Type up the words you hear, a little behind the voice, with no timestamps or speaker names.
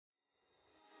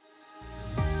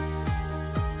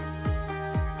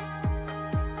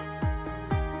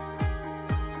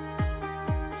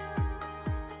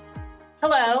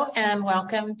Hello, and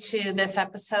welcome to this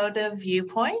episode of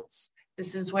Viewpoints.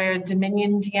 This is where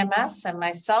Dominion DMS and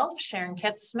myself, Sharon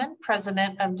Kitzman,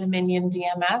 president of Dominion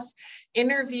DMS,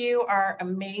 interview our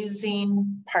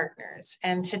amazing partners.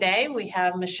 And today we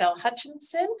have Michelle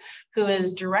Hutchinson, who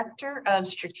is Director of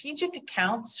Strategic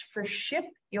Accounts for Ship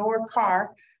Your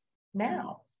Car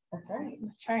Now. That's right.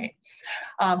 That's right.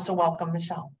 So welcome,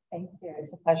 Michelle. Thank you.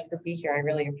 It's a pleasure to be here. I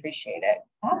really appreciate it.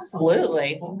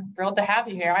 Absolutely. I'm thrilled to have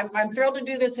you here. I'm thrilled to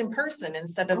do this in person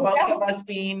instead of both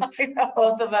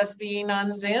of us being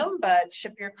on Zoom, but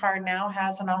Ship Your Car Now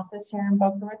has an office here in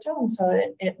Boca Raton, so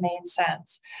it made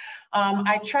sense.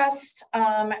 I trust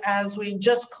as we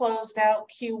just closed out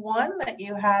Q1 that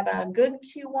you had a good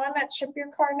Q1 at Ship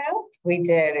Your Car Now. We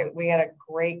did. We had a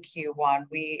great Q1.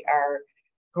 We are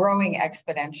growing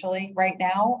exponentially right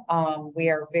now. We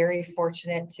are very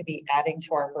fortunate to be adding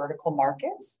to our vertical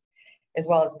markets, as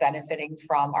well as benefiting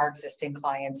from our existing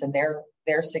clients and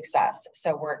their success.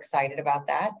 So we're excited about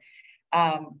that.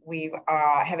 We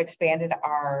have expanded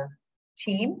our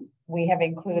team. We have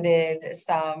included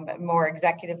some more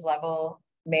executive level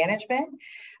management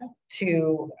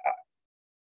to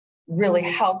really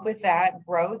help with that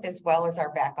growth, as well as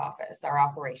our back office, our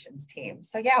operations team.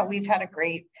 So yeah, we've had a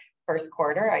great first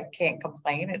quarter. I can't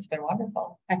complain. It's been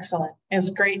wonderful. Excellent.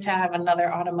 It's great to have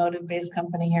another automotive-based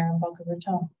company here in Boca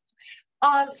Raton.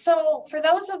 So for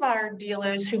those of our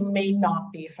dealers who may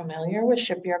not be familiar with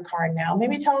Ship Your Car Now,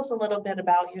 maybe tell us a little bit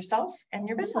about yourself and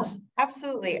your business.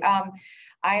 Absolutely. I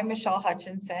am Michelle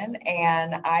Hutchinson,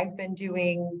 and I've been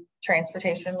doing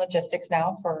transportation and logistics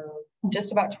now for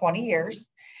just about 20 years.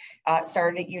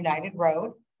 Started at United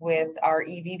Road with our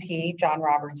EVP, John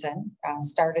Robertson.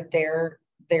 Started their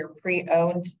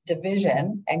pre-owned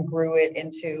division and grew it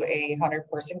into a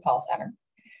 100-person call center.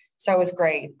 So it was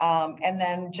great. And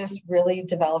then just really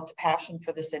developed a passion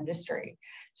for this industry.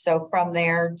 So from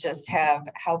there, just have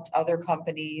helped other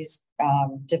companies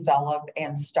develop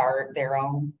and start their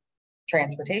own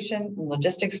transportation and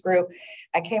logistics group.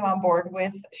 I came on board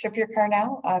with Ship Your Car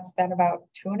Now. It's been about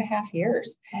 2.5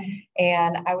 years.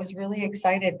 And I was really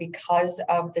excited because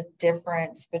of the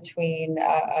difference between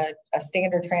a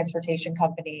standard transportation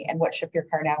company and what Ship Your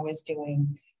Car Now is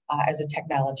doing as a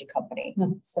technology company.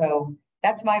 So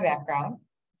that's my background.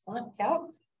 Excellent. Yep.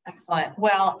 Excellent.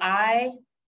 Well, I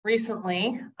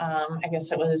recently, I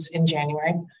guess it was in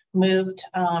January, moved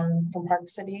from Park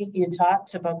City, Utah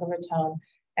to Boca Raton,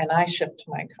 and I shipped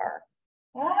my car.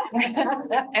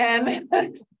 And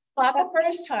it's not the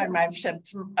first time I've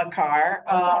shipped a car,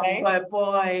 but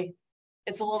boy,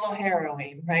 it's a little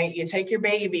harrowing, right? You take your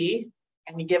baby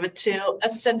and you give it to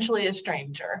essentially a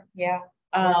stranger. Yeah.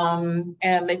 And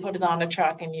they put it on a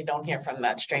truck and you don't hear from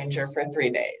that stranger for 3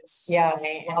 days. Yes,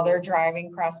 right? while they're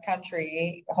driving cross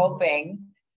country, hoping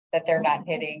that they're not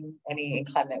hitting any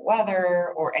inclement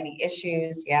weather or any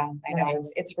issues. Yeah, I know. Right.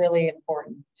 It's really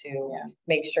important to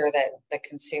make sure that the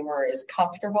consumer is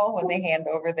comfortable when they hand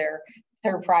over their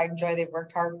pride and joy they've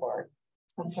worked hard for.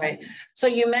 That's right. So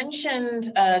you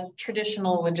mentioned a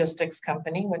traditional logistics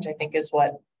company, which I think is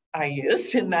what I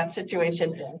use in that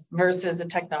situation, versus a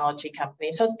technology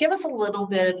company. So give us a little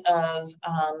bit of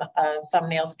a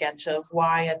thumbnail sketch of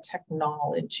why a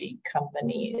technology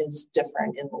company is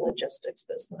different in the logistics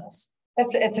business.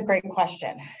 It's a great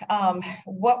question.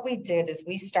 What we did is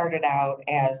we started out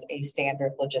as a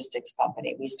standard logistics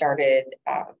company. We started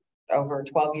over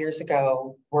 12 years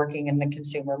ago working in the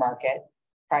consumer market,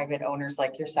 private owners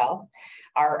like yourself.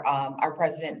 Our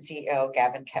president and CEO,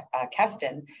 Gavin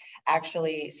Keston,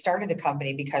 actually started the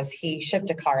company because he shipped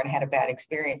a car and had a bad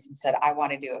experience and said, I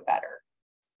want to do it better.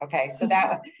 Okay, so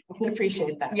that I can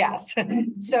appreciate that. Yes.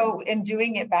 So in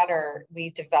doing it better, we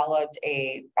developed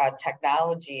a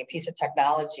piece of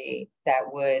technology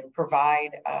that would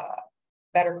provide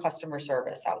better customer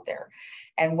service out there.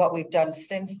 And what we've done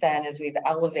since then is we've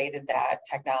elevated that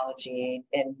technology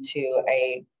into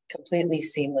a completely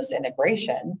seamless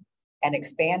integration and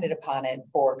expanded upon it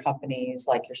for companies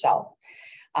like yourself.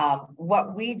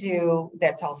 What we do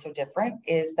that's also different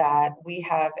is that we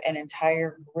have an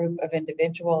entire group of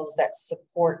individuals that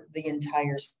support the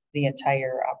entire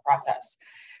process.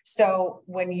 So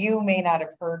when you may not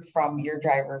have heard from your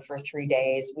driver for 3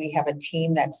 days, we have a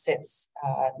team that sits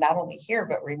not only here,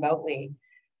 but remotely,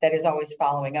 that is always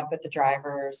following up with the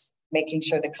drivers, making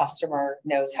sure the customer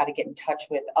knows how to get in touch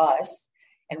with us.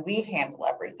 And we handle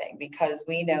everything because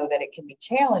we know that it can be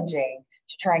challenging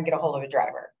to try and get a hold of a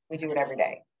driver. We do it every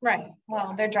day. Right.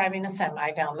 Well, they're driving a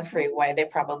semi down the freeway. They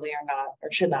probably are not or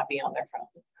should not be on their phone.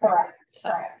 Correct.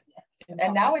 So, Correct. Yes.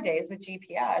 And nowadays with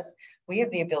GPS, we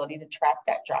have the ability to track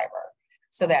that driver.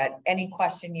 so that any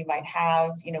question you might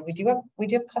have, we do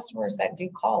have customers that do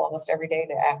call almost every day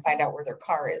to find out where their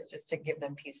car is, just to give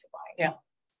them peace of mind. Yeah.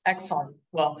 Excellent.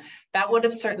 Well, that would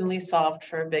have certainly solved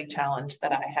for a big challenge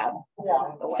that I had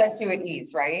along the way. Set you at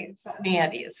ease, right? Set me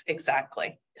at ease,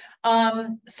 exactly.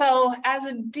 So as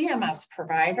a DMS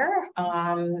provider,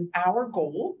 our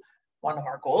goal, one of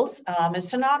our goals,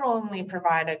 is to not only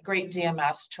provide a great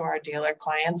DMS to our dealer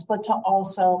clients, but to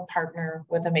also partner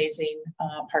with amazing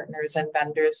partners and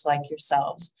vendors like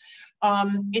yourselves.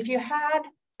 If you had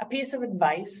a piece of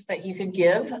advice that you could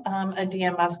give a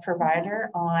DMS provider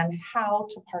on how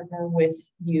to partner with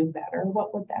you better,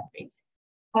 what would that be?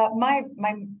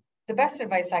 The best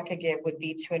advice I could give would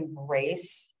be to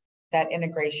embrace that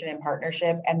integration and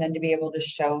partnership, and then to be able to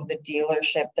show the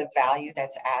dealership the value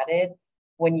that's added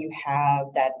when you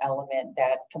have that element,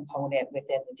 that component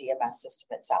within the DMS system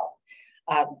itself.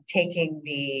 Taking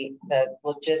the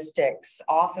logistics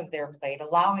off of their plate,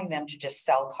 allowing them to just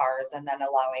sell cars, and then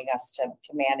allowing us to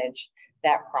manage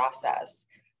that process.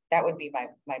 That would be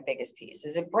my biggest piece,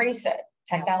 is embrace it.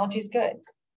 Technology is good.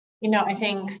 I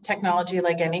think technology,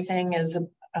 like anything, is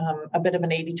a bit of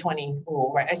an 80-20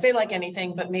 rule, right? I say like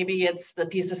anything, but maybe it's the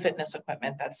piece of fitness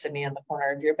equipment that's sitting in the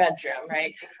corner of your bedroom,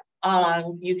 right?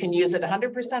 You can use it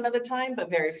 100% of the time, but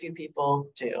very few people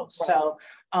do. Right. So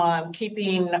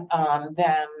keeping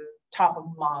them top of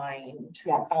mind,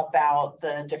 yes, about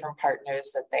the different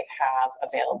partners that they have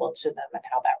available to them and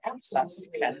how that process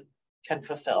can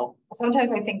fulfill.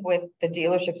 Sometimes I think with the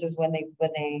dealerships is when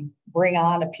they bring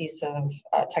on a piece of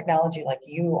technology like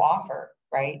you offer,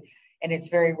 right? And it's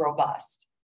very robust.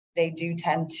 They do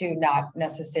tend to not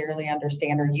necessarily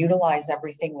understand or utilize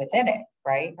everything within it,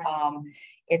 right?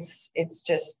 It's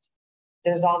just,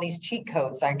 there's all these cheat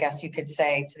codes, I guess you could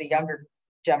say, to the younger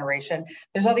generation.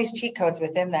 There's all these cheat codes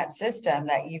within that system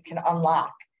that you can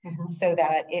unlock, so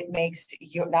that it makes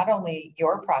not only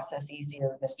your process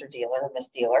easier, Mr. Dealer, Miss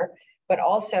Dealer, but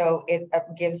also it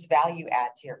gives value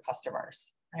add to your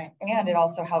customers. Right. And it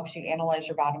also helps you analyze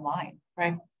your bottom line.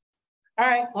 Right. All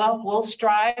right, well, we'll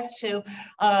strive to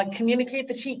communicate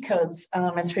the cheat codes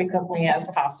as frequently as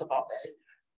possible.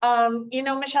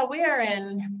 Michelle, we are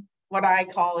in what I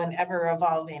call an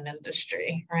ever-evolving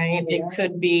industry, right? Yeah. It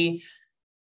could be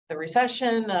the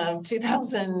recession of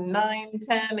 2009,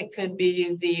 10. It could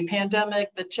be the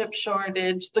pandemic, the chip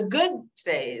shortage, the good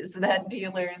days that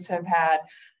dealers have had.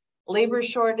 Labor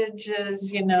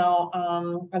shortages,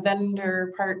 a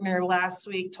vendor partner last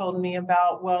week told me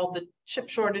about, well, the chip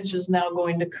shortage is now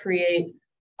going to create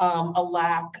a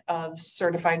lack of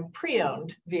certified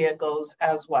pre-owned vehicles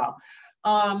as well.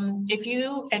 If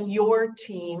you and your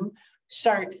team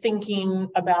start thinking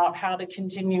about how to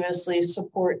continuously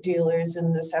support dealers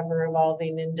in this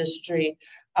ever-evolving industry,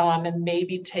 and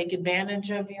maybe take advantage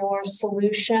of your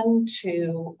solution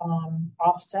to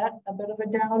offset a bit of a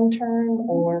downturn,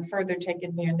 or further take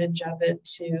advantage of it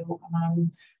to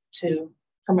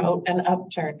promote an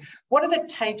upturn. What are the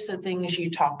types of things you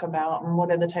talk about, and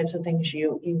what are the types of things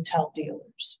you tell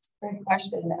dealers? Great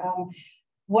question.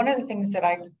 One of the things that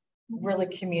I really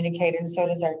communicate, and so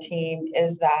does our team,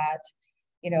 is that,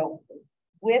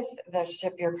 with the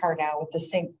Ship Your Car Now, with the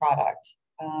sync product,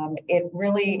 it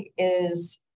really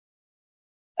is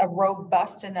a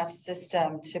robust enough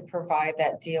system to provide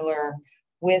that dealer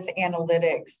with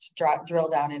analytics to drill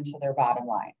down into their bottom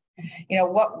line.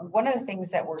 One of the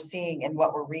things that we're seeing and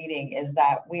what we're reading is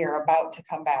that we are about to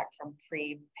come back from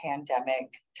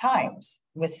pre-pandemic times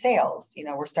with sales.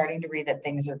 We're starting to read that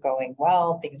things are going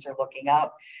well, things are looking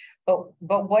up,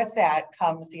 but with that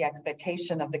comes the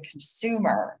expectation of the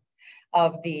consumer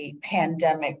of the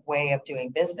pandemic way of doing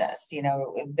business.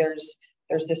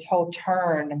 There's this whole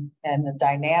turn and the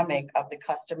dynamic of the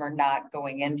customer not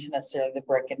going into necessarily the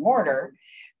brick and mortar.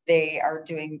 They are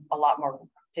doing a lot more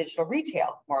digital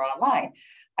retail, more online.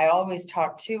 I always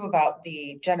talk too about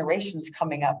the generations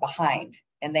coming up behind,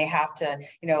 and they have to,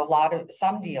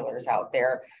 some dealers out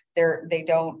there,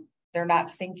 they're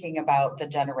not thinking about the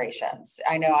generations.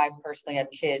 I know I personally have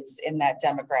kids in that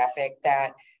demographic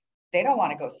that they don't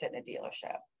want to go sit in a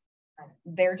dealership.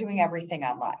 They're doing everything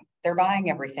online. They're buying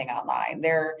everything online.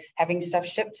 They're having stuff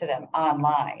shipped to them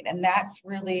online. And that's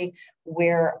really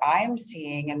where I'm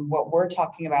seeing, and what we're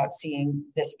talking about seeing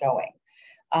this going.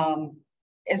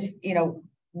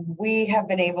 We have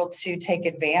been able to take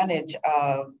advantage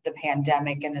of the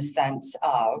pandemic in the sense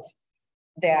of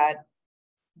that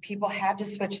people had to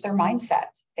switch their mindset.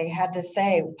 They had to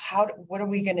say, what are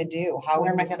we going to do?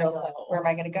 Where am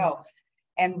I going to go?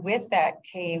 And with that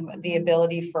came the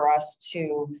ability for us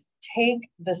to take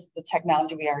the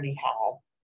technology we already have,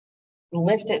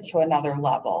 lift it to another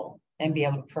level, and be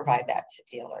able to provide that to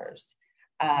dealers.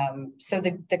 So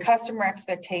the customer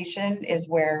expectation is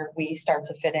where we start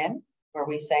to fit in, where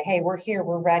we say, hey, we're here,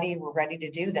 we're ready to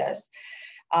do this.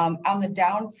 On the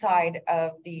downside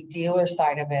of the dealer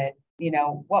side of it,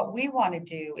 what we want to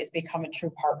do is become a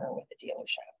true partner with the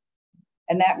dealership.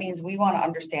 And that means we want to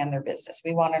understand their business.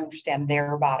 We want to understand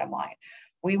their bottom line.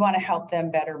 We want to help them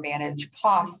better manage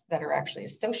costs that are actually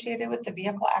associated with the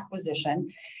vehicle acquisition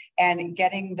and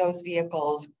getting those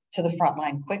vehicles to the front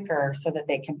line quicker so that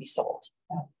they can be sold,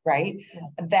 right? Yeah.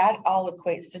 That all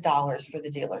equates to dollars for the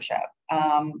dealership.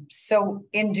 So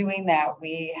in doing that,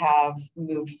 we have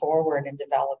moved forward in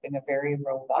developing a very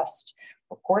robust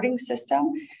reporting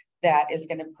system that is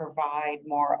going to provide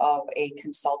more of a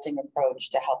consulting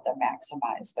approach to help them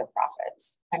maximize their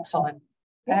profits. Excellent.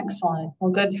 Excellent.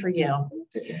 Well, good for you.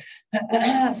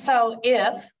 So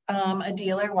if a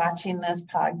dealer watching this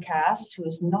podcast who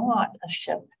is not a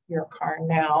Ship Your Car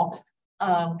Now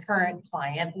current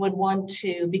client would want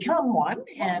to become one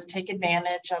and take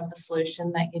advantage of the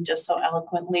solution that you just so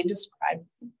eloquently described,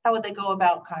 how would they go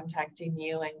about contacting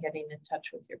you and getting in touch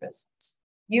with your business?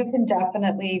 You can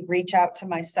definitely reach out to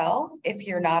myself. If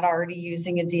you're not already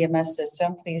using a DMS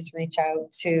system, please reach out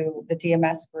to the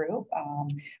DMS group.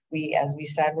 As we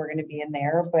said, we're going to be in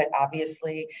there, but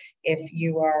obviously if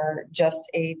you are just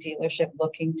a dealership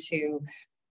looking to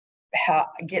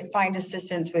find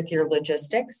assistance with your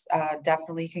logistics,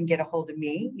 definitely you can get a hold of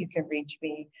me. You can reach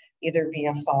me either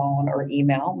via phone or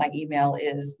email. My email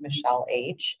is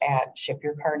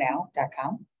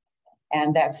michelleH@shipyourcarnow.com.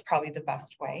 And that's probably the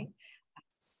best way.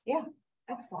 Yeah.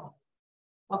 Excellent.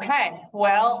 Okay.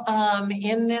 Well,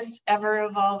 in this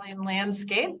ever-evolving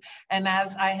landscape, and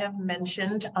as I have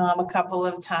mentioned a couple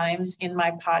of times in my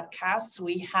podcasts,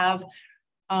 we have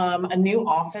a new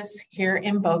office here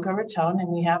in Boca Raton, and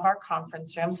we have our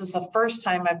conference rooms. This is the first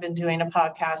time I've been doing a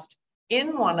podcast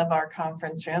in one of our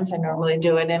conference rooms. I normally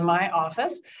do it in my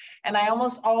office. And I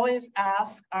almost always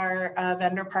ask our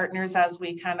vendor partners as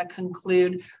we kind of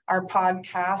conclude our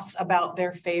podcasts about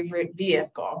their favorite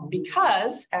vehicle,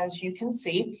 because as you can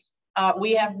see,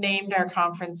 we have named our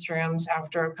conference rooms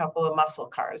after a couple of muscle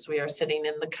cars. We are sitting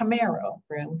in the Camaro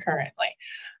room currently.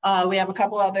 We have a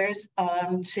couple others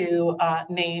to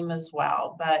name as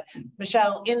well. But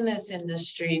Michelle, in this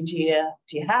industry, do you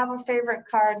have a favorite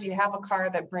car? Do you have a car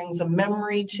that brings a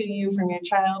memory to you from your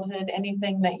childhood?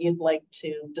 Anything that you'd like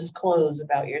to disclose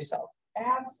about yourself?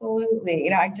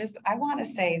 Absolutely. I want to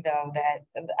say though that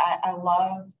I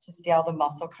love to see all the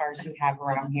muscle cars you have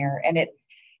around here, and it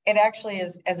actually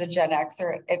is, as a Gen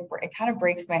Xer, it kind of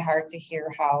breaks my heart to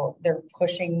hear how they're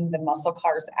pushing the muscle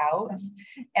cars out.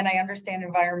 And I understand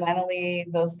environmentally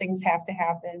those things have to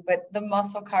happen, but the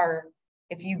muscle car,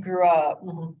 if you grew up,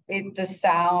 the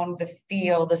sound, the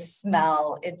feel, the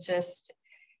smell, it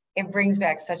brings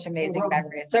back such amazing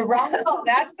memories. The rumble,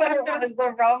 that's what it was,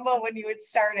 the rumble when you would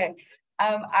start it.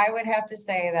 I would have to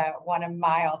say that one of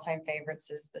my all-time favorites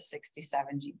is the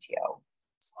 67 GTO.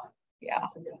 Yeah,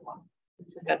 that's a good one.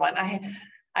 It's a good one. I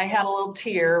had a little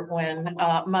tear when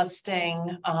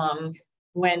Mustang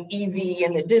went EV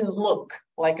and it didn't look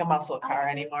like a muscle car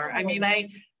anymore. I mean,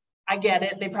 I get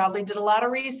it. They probably did a lot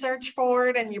of research for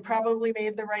it and you probably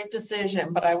made the right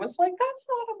decision, but I was like, that's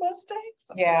not a Mustang.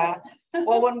 So, yeah.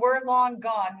 Well, when we're long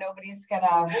gone, nobody's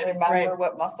gonna remember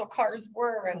what muscle cars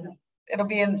were, and it'll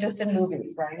be just in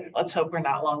movies, right? Let's hope we're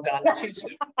not long gone too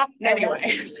soon.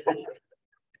 Anyway.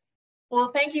 Well,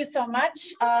 thank you so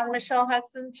much, Michelle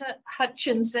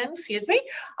Hutchinson,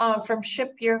 from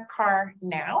Ship Your Car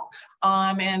Now.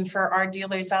 And for our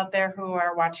dealers out there who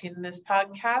are watching this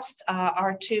podcast,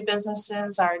 our two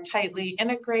businesses are tightly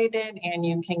integrated, and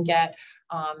you can get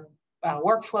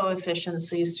workflow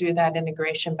efficiencies through that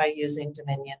integration by using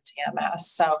Dominion TMS.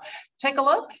 So take a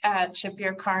look at Ship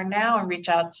Your Car Now and reach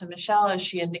out to Michelle, as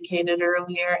she indicated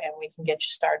earlier, and we can get you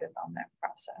started on that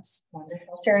process.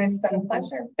 Wonderful. Sharon, it's been a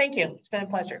pleasure. Thank you. It's been a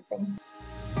pleasure. Thank you.